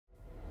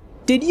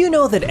Did you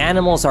know that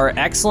animals are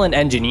excellent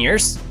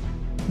engineers?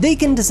 They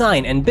can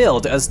design and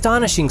build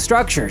astonishing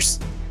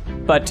structures.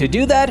 But to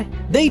do that,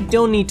 they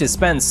don't need to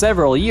spend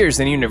several years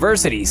in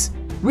universities,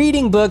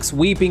 reading books,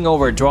 weeping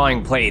over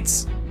drawing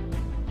plates.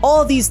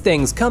 All these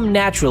things come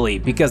naturally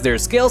because their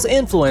skills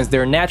influence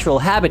their natural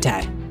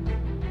habitat.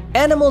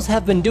 Animals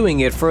have been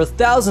doing it for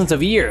thousands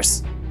of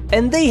years,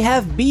 and they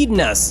have beaten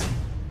us,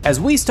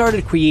 as we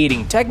started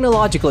creating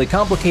technologically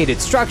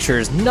complicated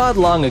structures not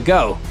long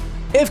ago,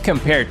 if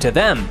compared to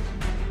them.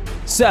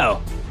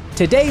 So,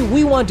 today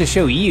we want to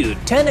show you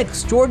 10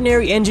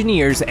 extraordinary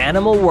engineers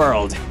animal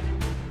world.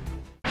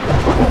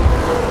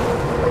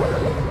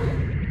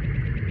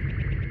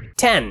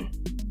 10.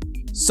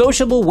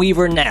 Sociable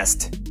weaver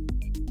nest.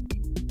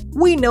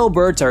 We know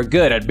birds are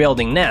good at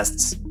building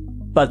nests,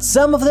 but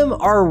some of them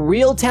are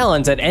real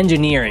talents at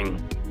engineering.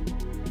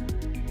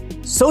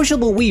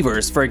 Sociable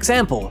weavers, for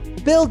example,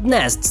 build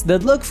nests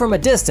that look from a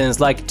distance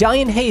like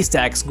giant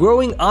haystacks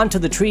growing onto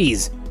the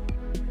trees.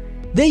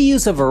 They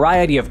use a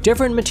variety of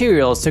different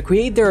materials to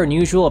create their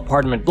unusual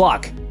apartment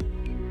block.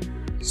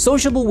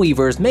 Sociable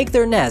weavers make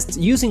their nests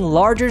using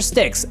larger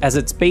sticks as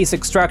its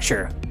basic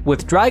structure,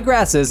 with dry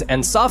grasses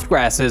and soft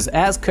grasses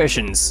as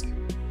cushions.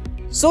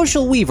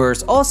 Social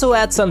weavers also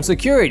add some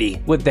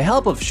security with the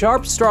help of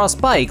sharp straw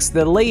spikes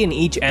that lay in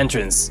each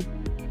entrance.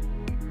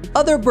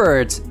 Other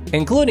birds,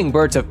 including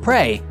birds of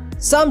prey,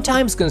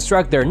 sometimes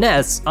construct their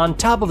nests on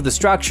top of the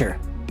structure.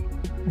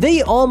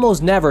 They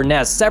almost never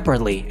nest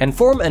separately and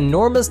form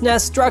enormous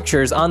nest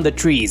structures on the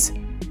trees.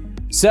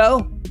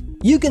 So,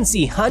 you can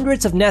see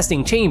hundreds of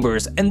nesting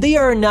chambers, and they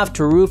are enough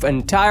to roof an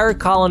entire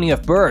colony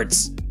of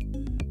birds.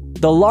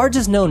 The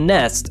largest known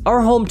nests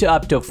are home to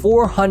up to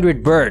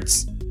 400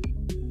 birds.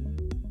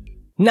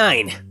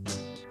 9.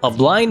 A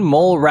blind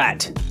mole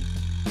rat.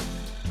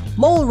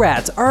 Mole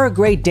rats are a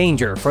great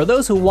danger for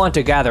those who want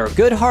to gather a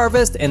good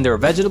harvest in their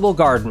vegetable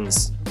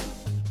gardens.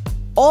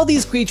 All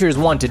these creatures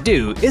want to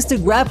do is to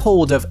grab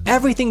hold of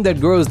everything that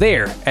grows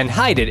there and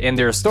hide it in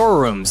their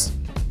storerooms.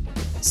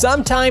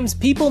 Sometimes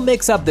people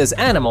mix up this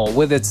animal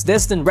with its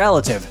distant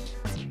relative,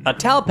 a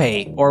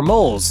talpay or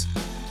moles.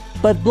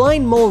 But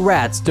blind mole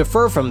rats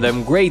differ from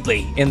them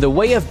greatly in the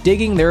way of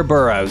digging their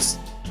burrows.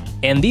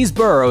 And these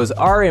burrows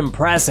are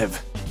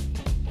impressive.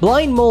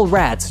 Blind mole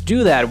rats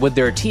do that with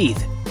their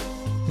teeth.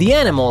 The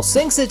animal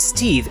sinks its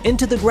teeth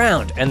into the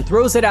ground and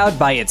throws it out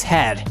by its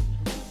head.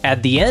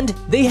 At the end,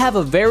 they have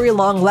a very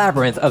long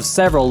labyrinth of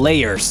several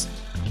layers.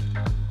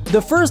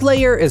 The first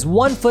layer is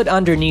 1 foot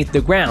underneath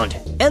the ground,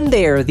 and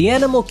there the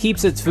animal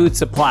keeps its food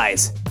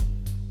supplies.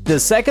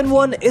 The second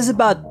one is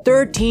about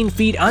 13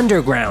 feet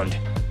underground.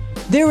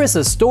 There is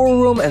a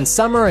storeroom and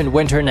summer and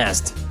winter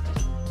nest.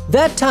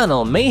 That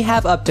tunnel may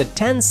have up to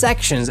 10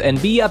 sections and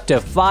be up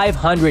to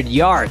 500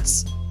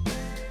 yards.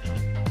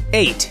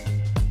 8.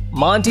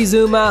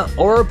 Montezuma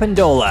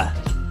oropendola.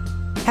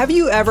 Have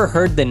you ever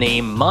heard the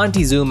name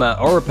Montezuma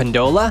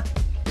oropendola?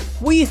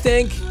 We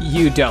think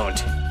you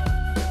don't.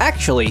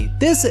 Actually,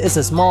 this is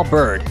a small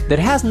bird that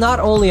has not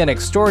only an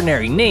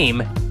extraordinary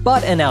name,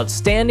 but an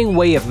outstanding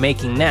way of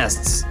making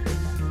nests.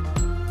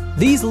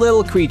 These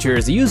little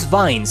creatures use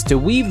vines to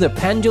weave the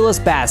pendulous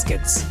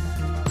baskets.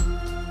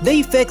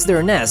 They fix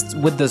their nests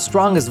with the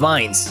strongest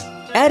vines,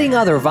 adding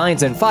other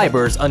vines and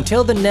fibers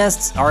until the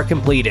nests are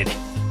completed.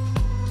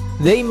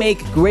 They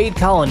make great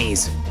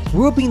colonies,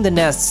 grouping the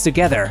nests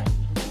together.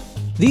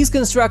 These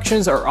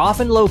constructions are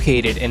often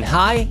located in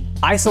high,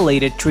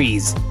 isolated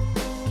trees.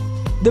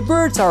 The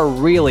birds are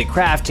really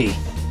crafty.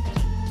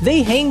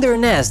 They hang their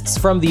nests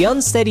from the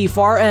unsteady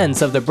far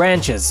ends of the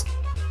branches.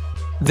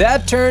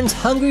 That turns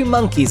hungry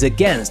monkeys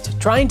against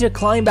trying to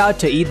climb out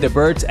to eat the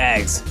birds'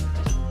 eggs.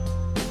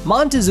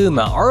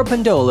 Montezuma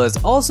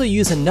oropendolas also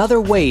use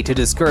another way to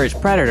discourage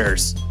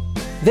predators.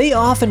 They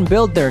often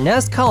build their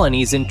nest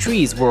colonies in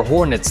trees where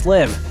hornets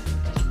live.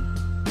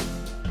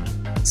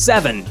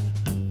 7.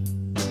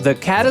 The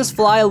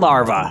caddisfly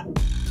larva.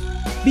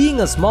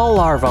 Being a small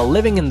larva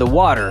living in the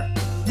water,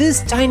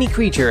 this tiny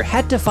creature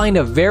had to find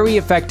a very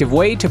effective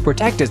way to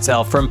protect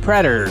itself from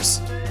predators.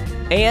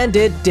 And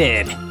it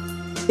did.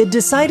 It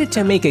decided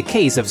to make a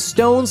case of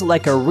stones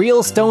like a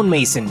real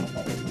stonemason.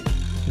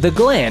 The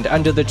gland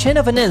under the chin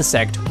of an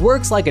insect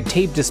works like a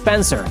tape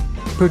dispenser,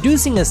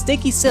 producing a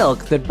sticky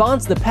silk that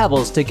bonds the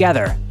pebbles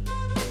together.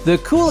 The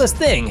coolest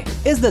thing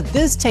is that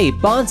this tape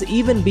bonds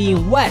even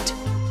being wet,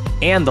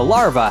 and the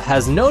larva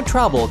has no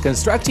trouble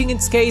constructing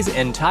its case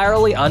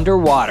entirely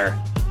underwater.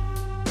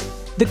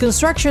 The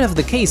construction of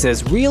the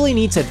cases really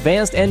needs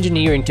advanced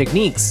engineering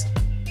techniques.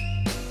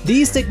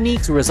 These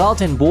techniques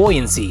result in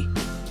buoyancy,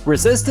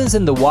 resistance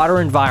in the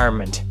water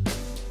environment.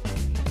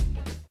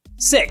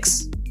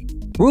 6.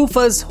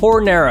 Rufous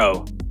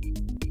hornero.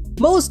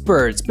 Most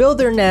birds build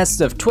their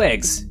nests of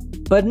twigs,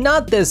 but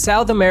not this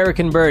South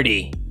American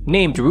birdie,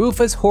 named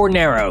Rufous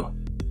hornero.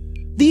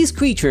 These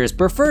creatures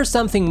prefer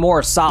something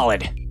more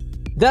solid.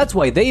 That's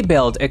why they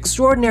build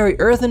extraordinary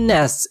earthen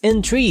nests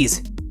in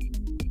trees.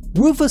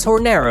 Rufous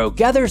hornero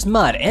gathers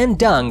mud and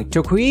dung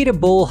to create a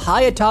bowl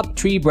high atop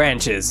tree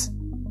branches.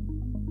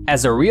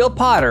 As a real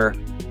potter,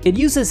 It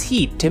uses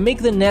heat to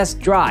make the nest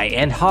dry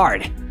and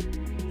hard.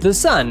 The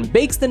sun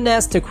bakes the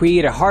nest to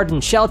create a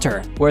hardened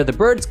shelter where the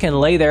birds can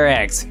lay their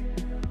eggs.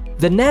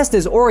 The nest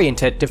is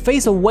oriented to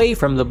face away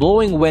from the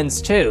blowing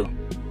winds too.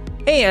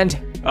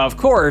 And, of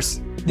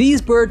course,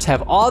 these birds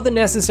have all the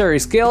necessary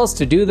skills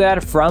to do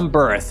that from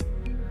birth.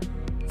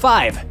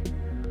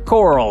 5.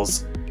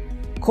 Corals.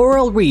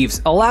 Coral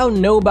reefs allow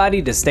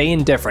nobody to stay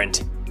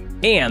indifferent.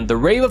 And the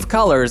rave of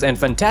colors and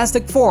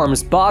fantastic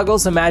forms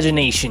boggles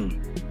imagination.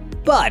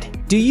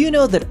 But do you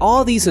know that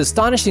all these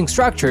astonishing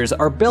structures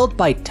are built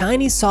by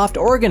tiny soft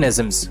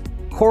organisms,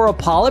 coral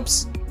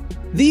polyps?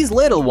 These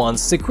little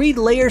ones secrete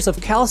layers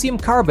of calcium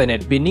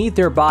carbonate beneath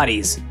their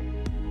bodies.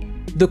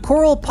 The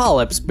coral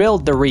polyps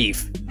build the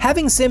reef,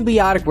 having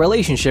symbiotic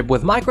relationship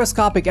with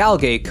microscopic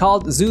algae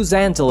called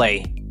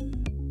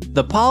zooxanthellae.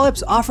 The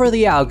polyps offer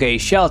the algae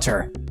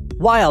shelter,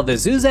 while the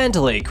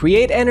zooxanthellae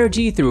create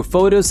energy through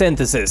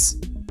photosynthesis.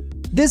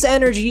 This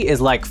energy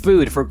is like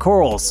food for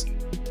corals,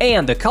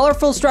 and the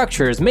colorful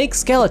structures make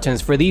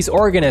skeletons for these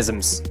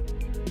organisms.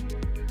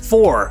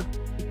 4.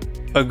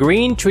 A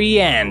green tree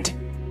ant.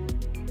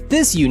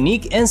 This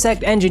unique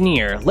insect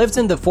engineer lives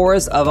in the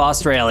forests of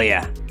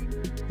Australia.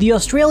 The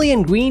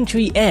Australian green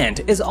tree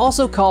ant is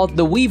also called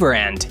the weaver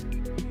ant.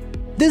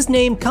 This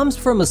name comes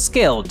from a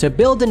skill to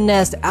build a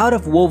nest out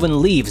of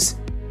woven leaves.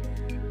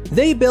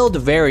 They build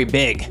very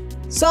big,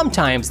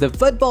 sometimes the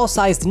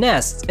football-sized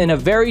nests in a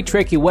very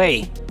tricky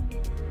way.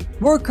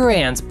 Worker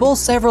ants pull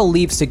several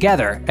leaves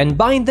together and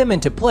bind them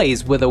into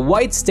place with a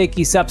white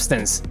sticky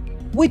substance,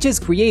 which is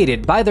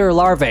created by their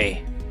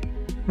larvae.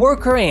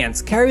 Worker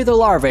ants carry the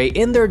larvae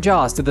in their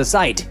jaws to the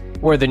site,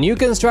 where the new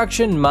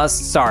construction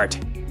must start.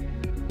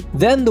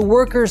 Then the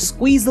workers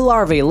squeeze the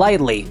larvae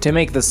lightly to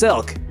make the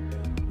silk.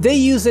 They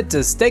use it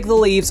to stick the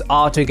leaves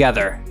all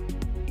together.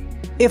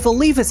 If a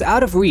leaf is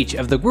out of reach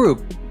of the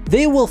group,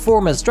 they will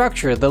form a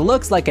structure that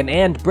looks like an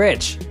ant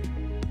bridge.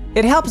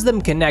 It helps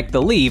them connect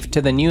the leaf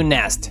to the new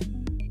nest.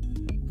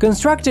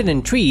 Constructed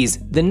in trees,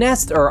 the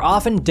nests are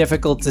often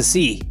difficult to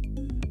see.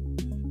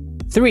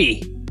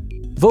 3.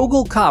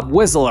 Vogelkop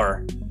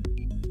whistler.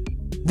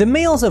 The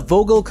males of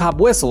Vogelkop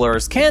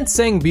whistlers can't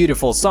sing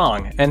beautiful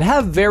song and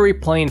have very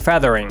plain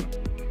feathering.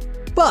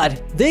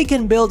 But they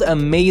can build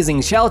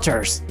amazing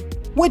shelters,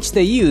 which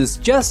they use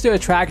just to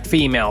attract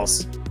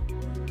females.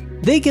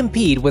 They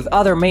compete with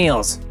other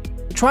males,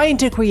 trying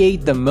to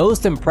create the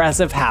most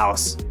impressive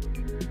house.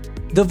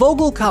 The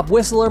Vogelkop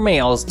whistler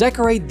males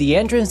decorate the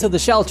entrance to the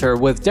shelter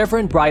with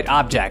different bright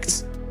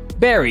objects,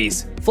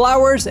 berries,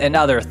 flowers, and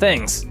other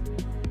things.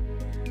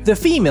 The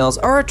females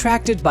are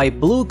attracted by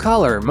blue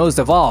color most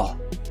of all.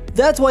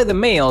 That's why the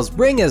males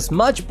bring as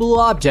much blue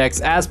objects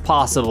as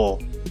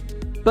possible.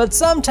 But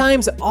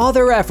sometimes all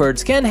their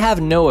efforts can have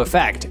no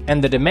effect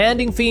and the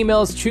demanding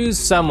females choose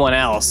someone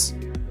else.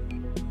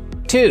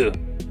 2.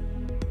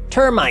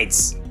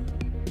 Termites.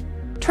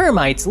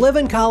 Termites live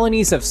in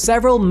colonies of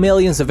several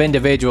millions of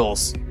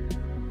individuals,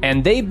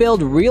 and they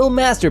build real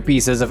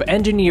masterpieces of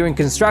engineering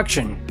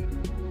construction.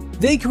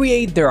 They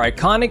create their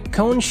iconic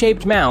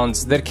cone-shaped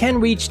mounds that can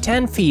reach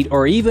 10 feet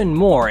or even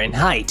more in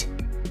height.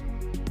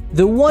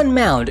 The one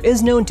mound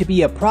is known to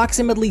be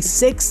approximately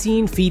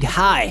 16 feet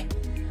high.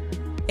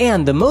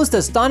 And the most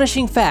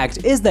astonishing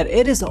fact is that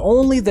it is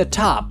only the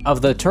top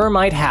of the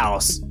termite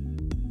house.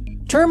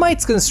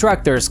 Termites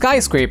construct their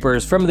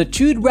skyscrapers from the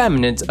chewed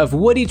remnants of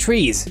woody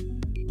trees,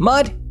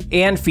 mud,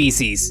 and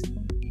feces.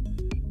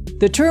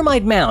 The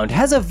termite mound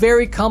has a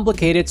very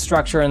complicated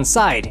structure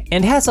inside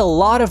and has a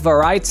lot of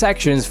varied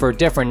sections for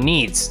different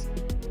needs.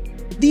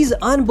 These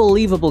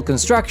unbelievable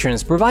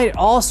constructions provide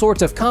all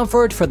sorts of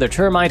comfort for the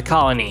termite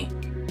colony.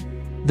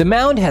 The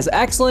mound has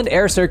excellent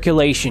air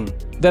circulation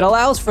that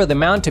allows for the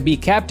mound to be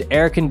kept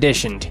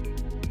air-conditioned.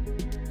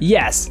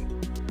 Yes,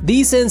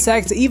 these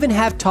insects even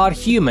have taught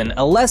humans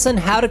a lesson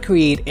how to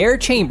create air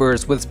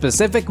chambers with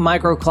specific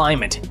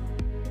microclimate.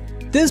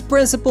 This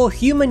principle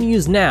humans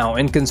use now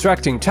in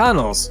constructing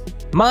tunnels,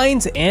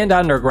 mines, and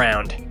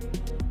underground.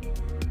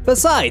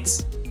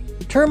 Besides,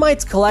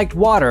 termites collect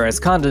water as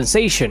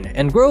condensation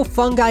and grow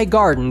fungi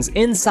gardens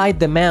inside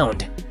the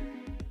mound.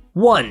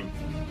 1.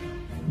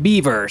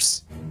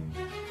 Beavers.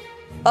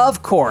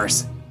 Of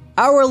course,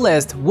 our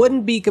list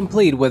wouldn't be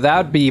complete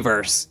without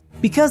beavers,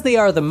 because they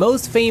are the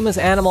most famous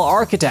animal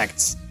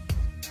architects.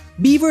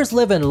 Beavers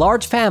live in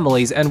large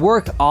families and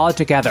work all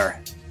together.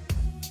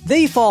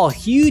 They fall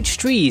huge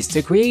trees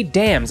to create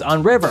dams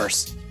on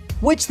rivers,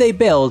 which they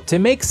build to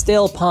make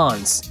still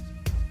ponds.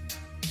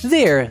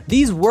 There,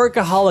 these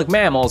workaholic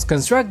mammals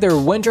construct their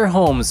winter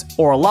homes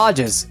or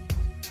lodges.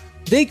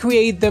 They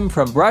create them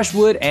from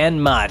brushwood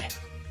and mud.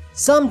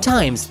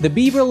 Sometimes the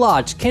beaver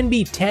lodge can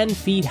be 10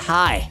 feet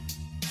high.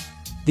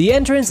 The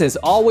entrance is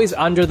always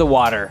under the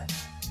water.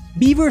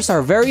 Beavers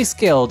are very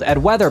skilled at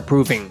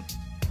weatherproofing.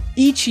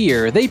 Each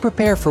year, they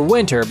prepare for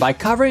winter by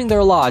covering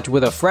their lodge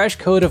with a fresh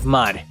coat of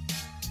mud.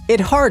 It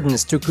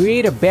hardens to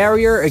create a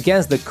barrier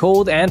against the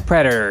cold and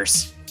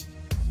predators.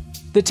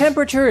 The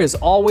temperature is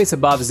always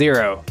above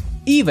zero,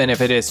 even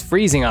if it is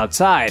freezing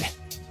outside.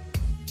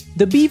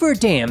 The beaver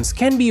dams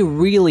can be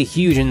really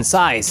huge in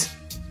size.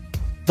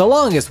 The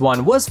longest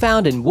one was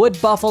found in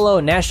Wood Buffalo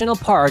National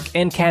Park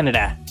in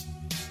Canada.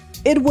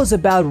 It was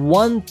about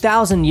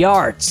 1,000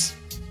 yards.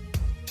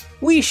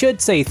 We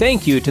should say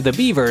thank you to the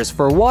beavers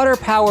for water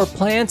power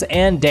plants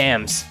and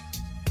dams.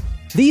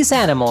 These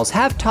animals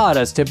have taught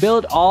us to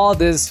build all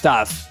this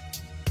stuff.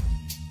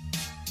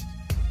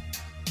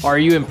 Are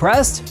you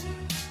impressed?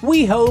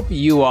 We hope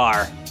you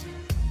are.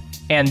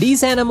 And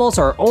these animals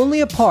are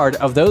only a part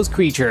of those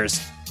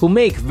creatures who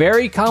make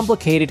very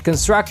complicated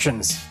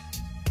constructions.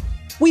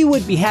 We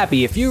would be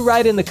happy if you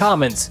write in the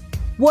comments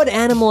what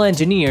animal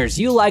engineers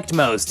you liked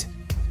most.